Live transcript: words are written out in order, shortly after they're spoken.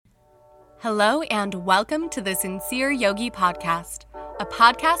Hello and welcome to the Sincere Yogi Podcast, a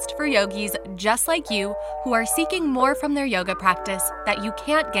podcast for yogis just like you who are seeking more from their yoga practice that you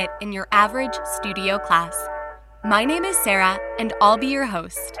can't get in your average studio class. My name is Sarah, and I'll be your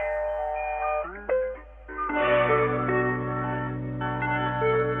host.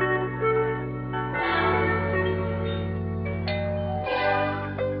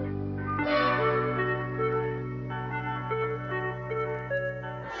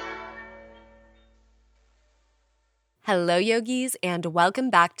 Hello, yogis, and welcome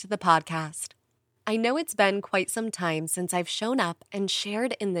back to the podcast. I know it's been quite some time since I've shown up and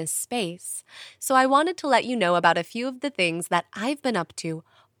shared in this space, so I wanted to let you know about a few of the things that I've been up to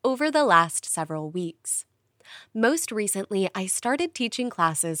over the last several weeks. Most recently, I started teaching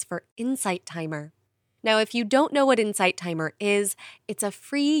classes for Insight Timer. Now, if you don't know what Insight Timer is, it's a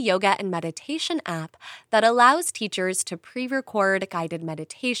free yoga and meditation app that allows teachers to pre-record guided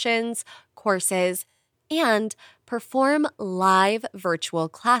meditations, courses, and perform live virtual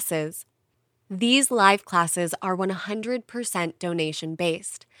classes. These live classes are 100%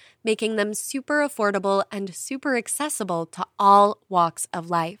 donation-based, making them super affordable and super accessible to all walks of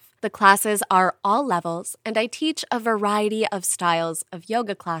life. The classes are all levels, and I teach a variety of styles of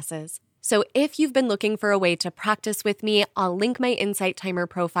yoga classes. So if you've been looking for a way to practice with me, I'll link my Insight Timer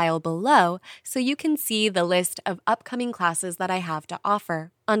profile below so you can see the list of upcoming classes that I have to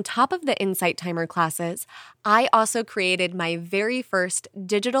offer. On top of the Insight Timer classes, I also created my very first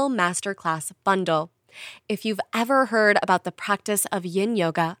digital masterclass bundle. If you've ever heard about the practice of yin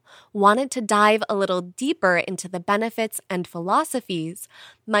yoga, wanted to dive a little deeper into the benefits and philosophies,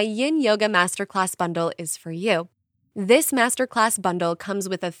 my yin yoga masterclass bundle is for you. This masterclass bundle comes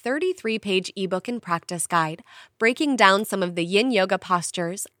with a 33-page ebook and practice guide, breaking down some of the yin yoga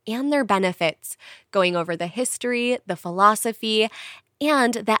postures and their benefits, going over the history, the philosophy,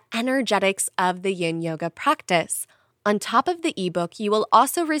 and the energetics of the yin yoga practice. On top of the ebook, you will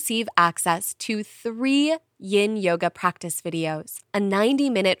also receive access to 3 yin yoga practice videos, a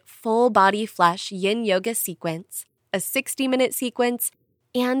 90-minute full-body flesh yin yoga sequence, a 60-minute sequence,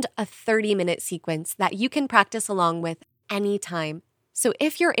 and a 30-minute sequence that you can practice along with anytime. So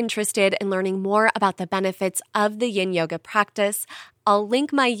if you're interested in learning more about the benefits of the yin yoga practice, I'll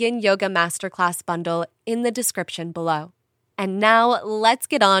link my yin yoga masterclass bundle in the description below. And now let's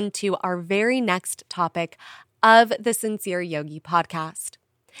get on to our very next topic of the Sincere Yogi podcast.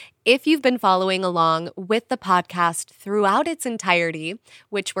 If you've been following along with the podcast throughout its entirety,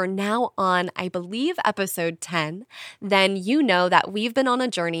 which we're now on, I believe, episode 10, then you know that we've been on a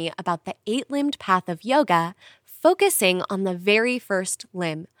journey about the 8-limbed path of yoga, focusing on the very first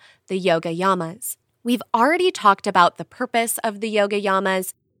limb, the yoga yamas. We've already talked about the purpose of the yoga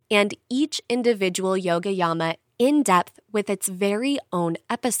yamas and each individual yoga yama in depth with its very own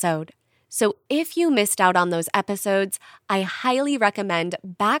episode. So if you missed out on those episodes, I highly recommend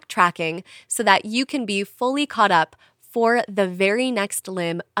backtracking so that you can be fully caught up for the very next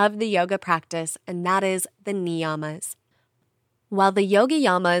limb of the yoga practice, and that is the niyamas. While the yoga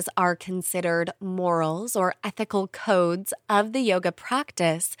yamas are considered morals or ethical codes of the yoga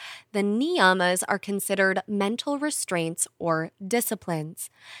practice, the niyamas are considered mental restraints or disciplines.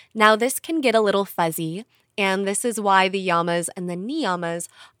 Now, this can get a little fuzzy, and this is why the yamas and the niyamas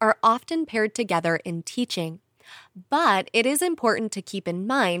are often paired together in teaching. But it is important to keep in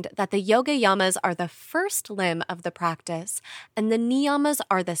mind that the yoga yamas are the first limb of the practice, and the niyamas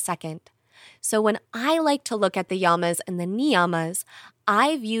are the second. So when I like to look at the yamas and the niyamas,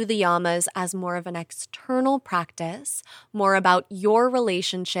 I view the yamas as more of an external practice, more about your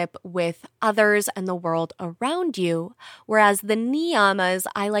relationship with others and the world around you, whereas the niyamas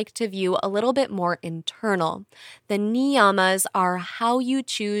I like to view a little bit more internal. The niyamas are how you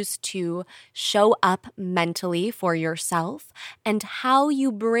choose to show up mentally for yourself and how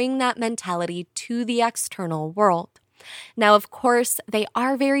you bring that mentality to the external world. Now, of course, they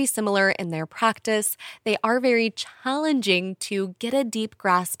are very similar in their practice. They are very challenging to get a deep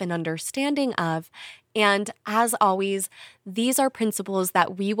grasp and understanding of. And as always, these are principles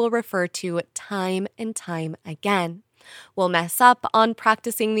that we will refer to time and time again. We'll mess up on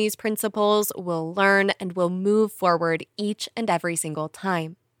practicing these principles, we'll learn, and we'll move forward each and every single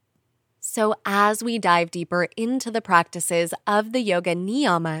time. So as we dive deeper into the practices of the yoga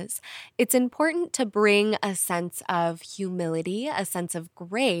niyamas, it's important to bring a sense of humility, a sense of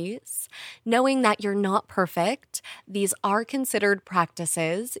grace, knowing that you're not perfect. These are considered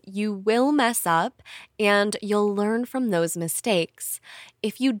practices. You will mess up, and you'll learn from those mistakes.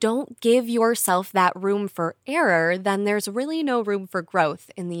 If you don't give yourself that room for error, then there's really no room for growth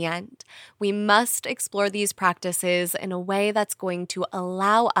in the end. We must explore these practices in a way that's going to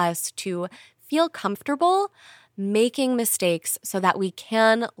allow us to to feel comfortable making mistakes so that we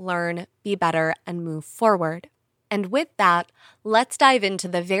can learn, be better, and move forward. And with that, let's dive into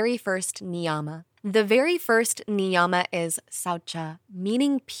the very first niyama. The very first niyama is Saucha,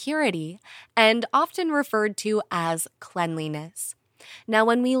 meaning purity, and often referred to as cleanliness. Now,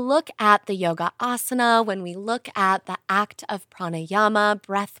 when we look at the yoga asana, when we look at the act of pranayama,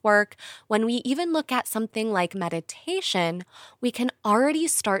 breath work, when we even look at something like meditation, we can already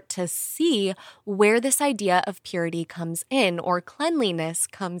start to see where this idea of purity comes in or cleanliness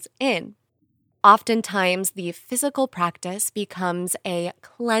comes in. Oftentimes, the physical practice becomes a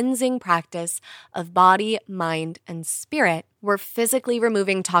cleansing practice of body, mind, and spirit. We're physically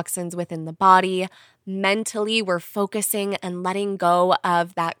removing toxins within the body. Mentally, we're focusing and letting go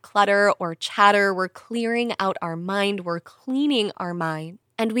of that clutter or chatter. We're clearing out our mind. We're cleaning our mind.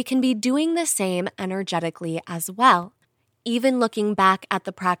 And we can be doing the same energetically as well. Even looking back at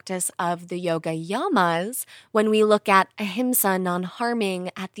the practice of the yoga yamas, when we look at ahimsa,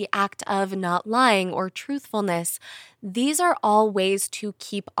 non-harming, at the act of not lying or truthfulness, these are all ways to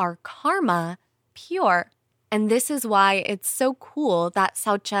keep our karma pure. And this is why it's so cool that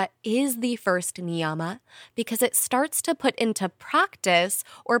Saucha is the first niyama, because it starts to put into practice,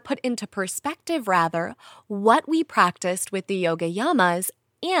 or put into perspective rather, what we practiced with the yoga yamas,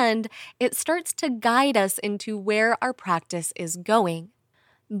 and it starts to guide us into where our practice is going.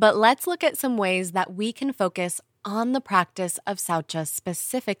 But let's look at some ways that we can focus on the practice of Saucha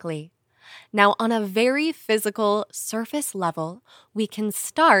specifically. Now, on a very physical surface level, we can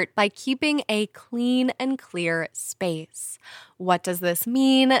start by keeping a clean and clear space. What does this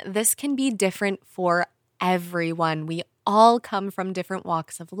mean? This can be different for everyone. We all come from different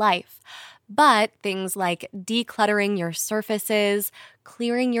walks of life. But things like decluttering your surfaces,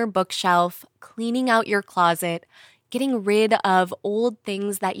 clearing your bookshelf, cleaning out your closet, getting rid of old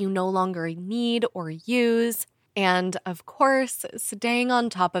things that you no longer need or use, and of course, staying on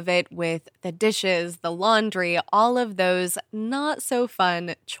top of it with the dishes, the laundry, all of those not so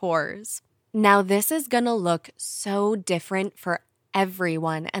fun chores. Now, this is going to look so different for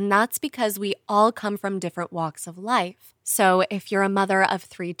everyone, and that's because we all come from different walks of life. So if you're a mother of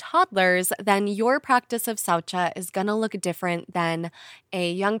 3 toddlers, then your practice of Saucha is going to look different than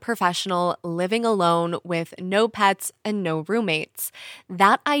a young professional living alone with no pets and no roommates.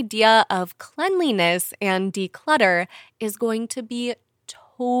 That idea of cleanliness and declutter is going to be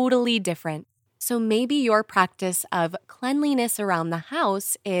totally different. So maybe your practice of cleanliness around the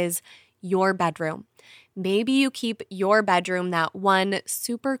house is your bedroom. Maybe you keep your bedroom that one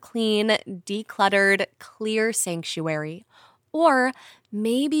super clean, decluttered, clear sanctuary. Or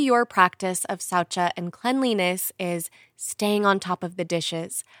maybe your practice of Saucha and cleanliness is staying on top of the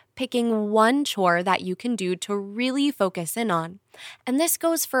dishes, picking one chore that you can do to really focus in on. And this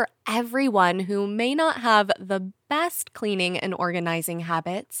goes for everyone who may not have the best cleaning and organizing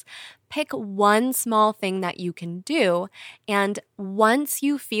habits. Pick one small thing that you can do, and once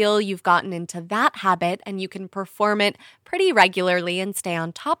you feel you've gotten into that habit and you can perform it pretty regularly and stay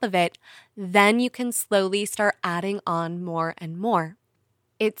on top of it, then you can slowly start adding on more and more.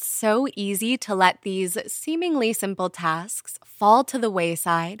 It's so easy to let these seemingly simple tasks fall to the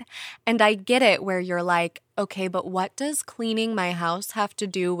wayside, and I get it where you're like, okay, but what does cleaning my house have to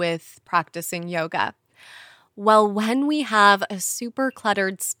do with practicing yoga? Well, when we have a super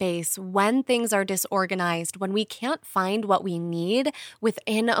cluttered space, when things are disorganized, when we can't find what we need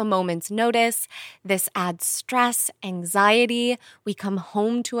within a moment's notice, this adds stress, anxiety. We come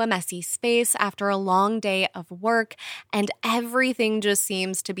home to a messy space after a long day of work, and everything just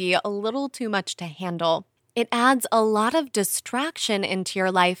seems to be a little too much to handle. It adds a lot of distraction into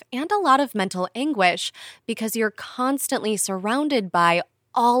your life and a lot of mental anguish because you're constantly surrounded by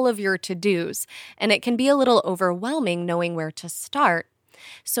all of your to-dos, and it can be a little overwhelming knowing where to start.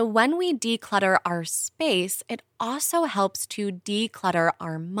 So when we declutter our space, it also helps to declutter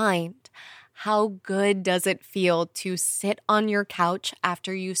our mind. How good does it feel to sit on your couch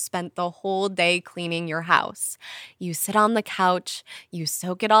after you spent the whole day cleaning your house? You sit on the couch, you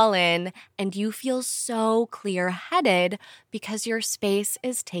soak it all in, and you feel so clear-headed because your space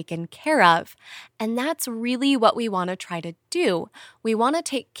is taken care of. And that's really what we want to try to do. We want to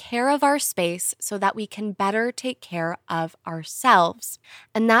take care of our space so that we can better take care of ourselves.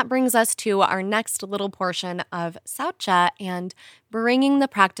 And that brings us to our next little portion of Saucha and bringing the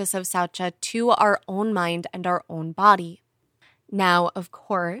practice of Saucha to our own mind and our own body. Now, of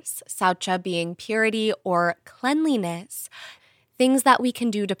course, Saucha being purity or cleanliness, things that we can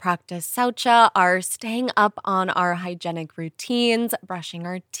do to practice Saucha are staying up on our hygienic routines, brushing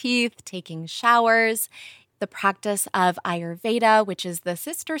our teeth, taking showers. the practice of Ayurveda, which is the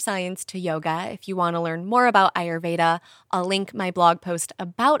sister science to yoga. If you want to learn more about Ayurveda, I'll link my blog post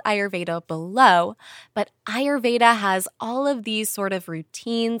about Ayurveda below. But Ayurveda has all of these sort of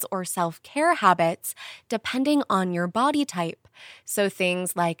routines or self-care habits depending on your body type. So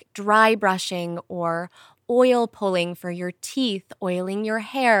things like dry brushing or oil pulling for your teeth, oiling your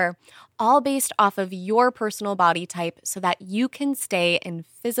hair, all based off of your personal body type so that you can stay in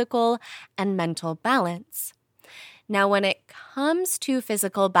physical and mental balance. Now, when it comes to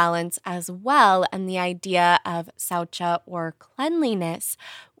physical balance as well and the idea of Saucha or cleanliness,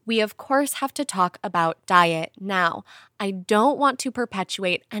 we of course have to talk about diet. Now, I don't want to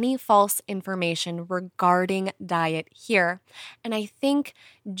perpetuate any false information regarding diet here. And I think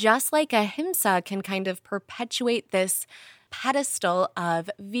just like ahimsa can kind of perpetuate this pedestal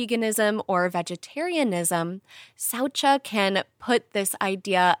of veganism or vegetarianism, Saucha can put this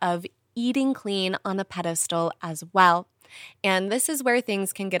idea of eating clean on a pedestal as well. And this is where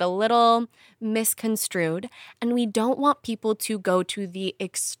things can get a little misconstrued, and we don't want people to go to the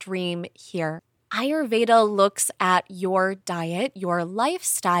extreme here. Ayurveda looks at your diet, your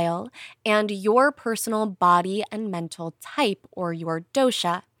lifestyle, and your personal body and mental type, or your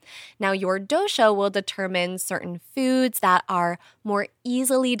dosha. Now, your dosha will determine certain foods that are more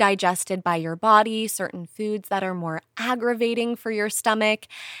easily digested by your body, certain foods that are more aggravating for your stomach,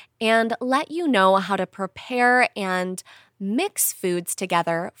 and let you know how to prepare and mix foods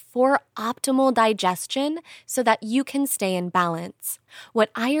together for optimal digestion so that you can stay in balance.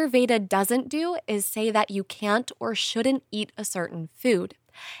 What Ayurveda doesn't do is say that you can't or shouldn't eat a certain food.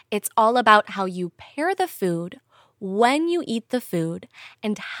 It's all about how you pair the food, when you eat the food,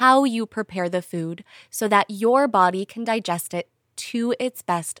 and how you prepare the food so that your body can digest it to its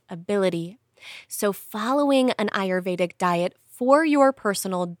best ability. So following an Ayurvedic diet for your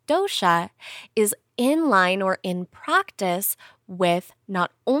personal dosha is in line or in practice with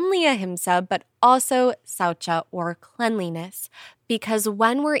not only ahimsa, but also saucha or cleanliness. Because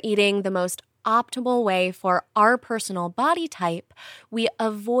when we're eating the most optimal way for our personal body type, we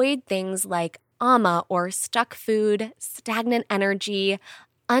avoid things like ama or stuck food, stagnant energy,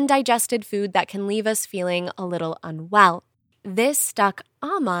 undigested food that can leave us feeling a little unwell. This stuck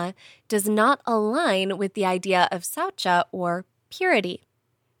ama does not align with the idea of saucha or purity.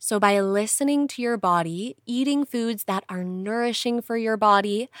 So by listening to your body, eating foods that are nourishing for your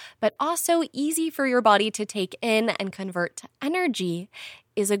body, but also easy for your body to take in and convert to energy,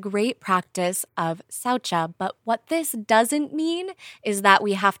 is a great practice of saucha. But what this doesn't mean is that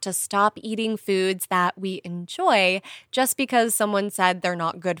we have to stop eating foods that we enjoy just because someone said they're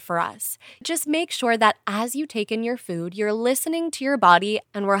not good for us. Just make sure that as you take in your food, you're listening to your body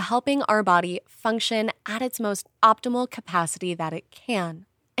and we're helping our body function at its most optimal capacity that it can.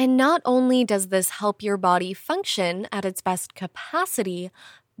 And not only does this help your body function at its best capacity,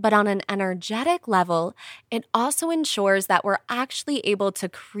 but on an energetic level, it also ensures that we're actually able to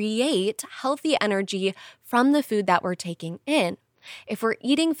create healthy energy from the food that we're taking in. If we're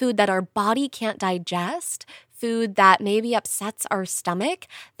eating food that our body can't digest, food that maybe upsets our stomach,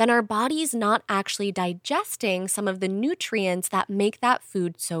 then our body's not actually digesting some of the nutrients that make that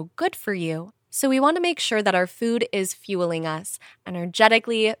food so good for you. So we want to make sure that our food is fueling us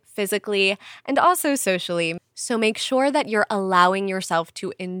energetically, physically, and also socially. So make sure that you're allowing yourself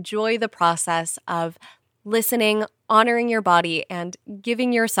to enjoy the process of listening, honoring your body, and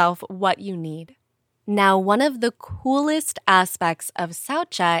giving yourself what you need. Now, one of the coolest aspects of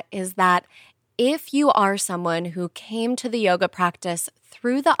Saucha is that if you are someone who came to the yoga practice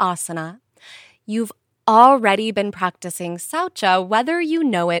through the asana, you've already been practicing Saucha, whether you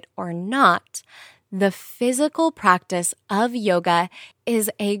know it or not. The physical practice of yoga is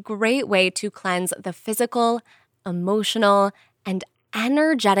a great way to cleanse the physical, emotional, and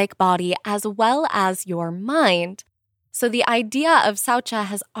energetic body as well as your mind. So the idea of Saucha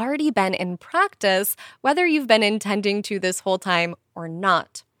has already been in practice, whether you've been intending to this whole time or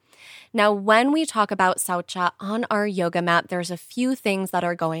not. Now, when we talk about Saucha on our yoga mat, there's a few things that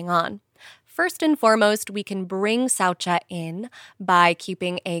are going on. First and foremost, we can bring Saucha in by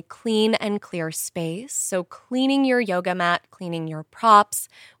keeping a clean and clear space. So cleaning your yoga mat, cleaning your props,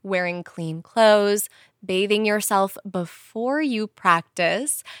 wearing clean clothes, bathing yourself before you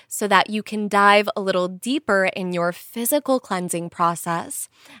practice so that you can dive a little deeper in your physical cleansing process.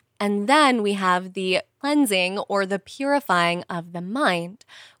 And then we have the cleansing or the purifying of the mind,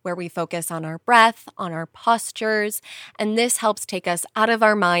 where we focus on our breath, on our postures, and this helps take us out of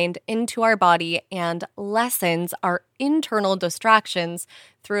our mind into our body and lessens our internal distractions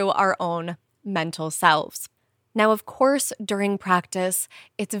through our own mental selves. Now, of course, during practice,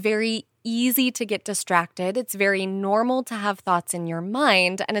 it's very easy to get distracted. It's very normal to have thoughts in your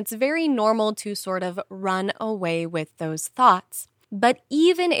mind, and it's very normal to sort of run away with those thoughts. But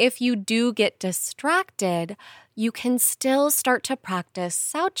even if you do get distracted, you can still start to practice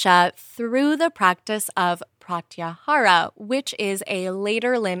Saucha through the practice of Pratyahara, which is a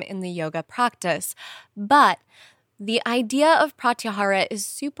later limb in the yoga practice. But the idea of Pratyahara is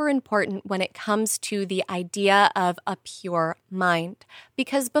super important when it comes to the idea of a pure mind.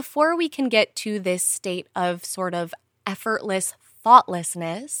 Because before we can get to this state of sort of effortless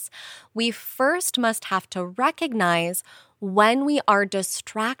thoughtlessness, we first must have to recognize when we are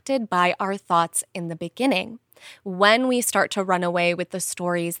distracted by our thoughts in the beginning, when we start to run away with the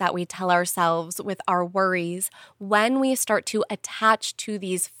stories that we tell ourselves with our worries, when we start to attach to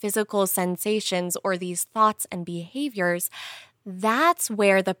these physical sensations or these thoughts and behaviors, that's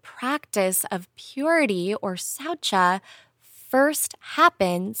where the practice of purity or Saucha first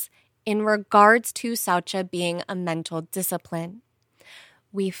happens in regards to Saucha being a mental discipline.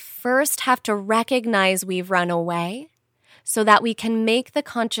 We first have to recognize we've run away so that we can make the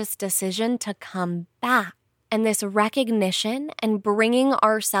conscious decision to come back. And this recognition and bringing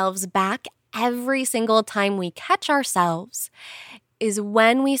ourselves back every single time we catch ourselves is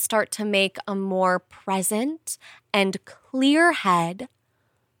when we start to make a more present and clear head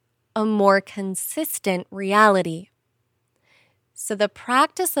a more consistent reality. So the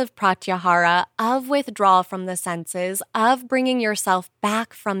practice of pratyahara, of withdrawal from the senses, of bringing yourself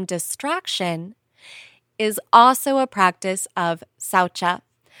back from distraction, is also a practice of Saucha.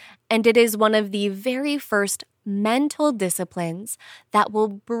 And it is one of the very first mental disciplines that will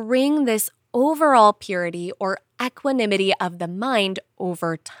bring this overall purity or equanimity of the mind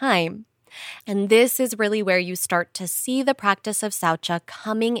over time. And this is really where you start to see the practice of Saucha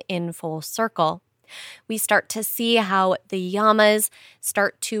coming in full circle. We start to see how the yamas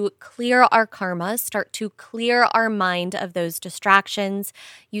start to clear our karma, start to clear our mind of those distractions.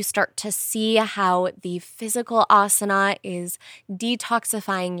 You start to see how the physical asana is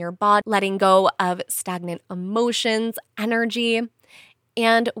detoxifying your body, letting go of stagnant emotions, energy.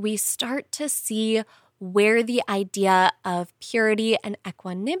 And we start to see where the idea of purity and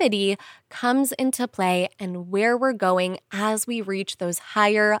equanimity comes into play and where we're going as we reach those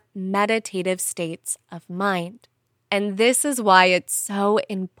higher meditative states of mind. And this is why it's so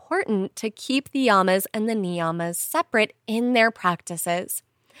important to keep the yamas and the niyamas separate in their practices,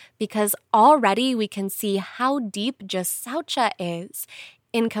 because already we can see how deep just Saucha is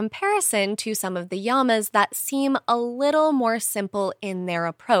in comparison to some of the yamas that seem a little more simple in their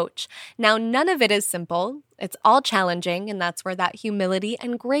approach. Now, none of it is simple. It's all challenging, and that's where that humility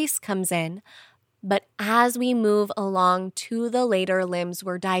and grace comes in. But as we move along to the later limbs,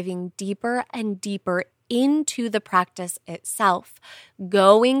 we're diving deeper and deeper into the practice itself,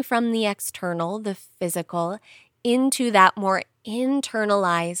 going from the external, the physical, into that more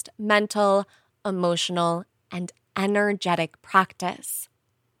internalized mental, emotional, and energetic practice.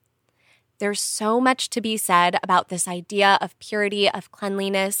 There's so much to be said about this idea of purity, of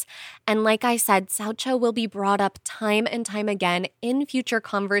cleanliness. And like I said, Saucha will be brought up time and time again in future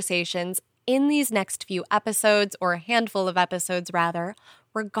conversations in these next few episodes, or a handful of episodes rather,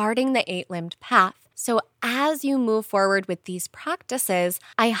 regarding the 8-limbed path. So as you move forward with these practices,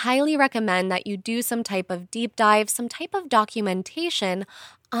 I highly recommend that you do some type of deep dive, some type of documentation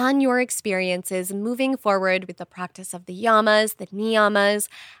on your experiences moving forward with the practice of the yamas, the niyamas,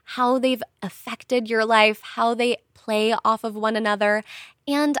 how they've affected your life, how they play off of one another,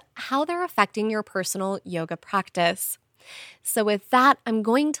 and how they're affecting your personal yoga practice. So with that, I'm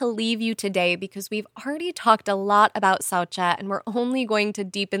going to leave you today because we've already talked a lot about Saucha and we're only going to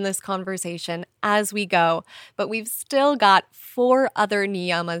deepen this conversation as we go, but we've still got 4 other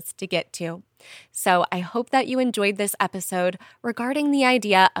niyamas to get to. So I hope that you enjoyed this episode regarding the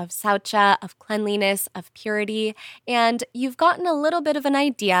idea of Saucha, of cleanliness, of purity, and you've gotten a little bit of an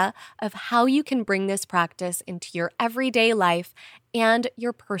idea of how you can bring this practice into your everyday life and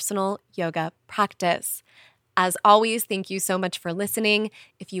your personal yoga practice. As always, thank you so much for listening.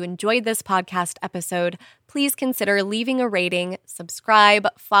 If you enjoyed this podcast episode, please consider leaving a rating, subscribe,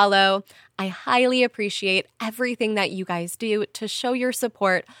 follow. I highly appreciate everything that you guys do to show your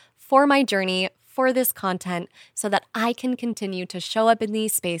support for my journey, for this content, so that I can continue to show up in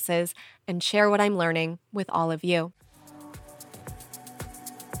these spaces and share what I'm learning with all of you.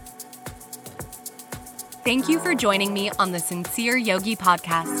 Thank you for joining me on the Sincere Yogi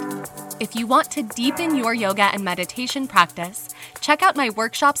podcast. If you want to deepen your yoga and meditation practice, check out my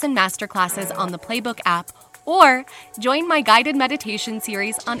workshops and masterclasses on the Playbook app or join my guided meditation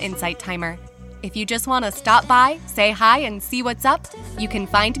series on Insight Timer. If you just want to stop by, say hi, and see what's up, you can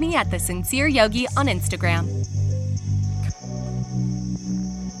find me at The Sincere Yogi on Instagram.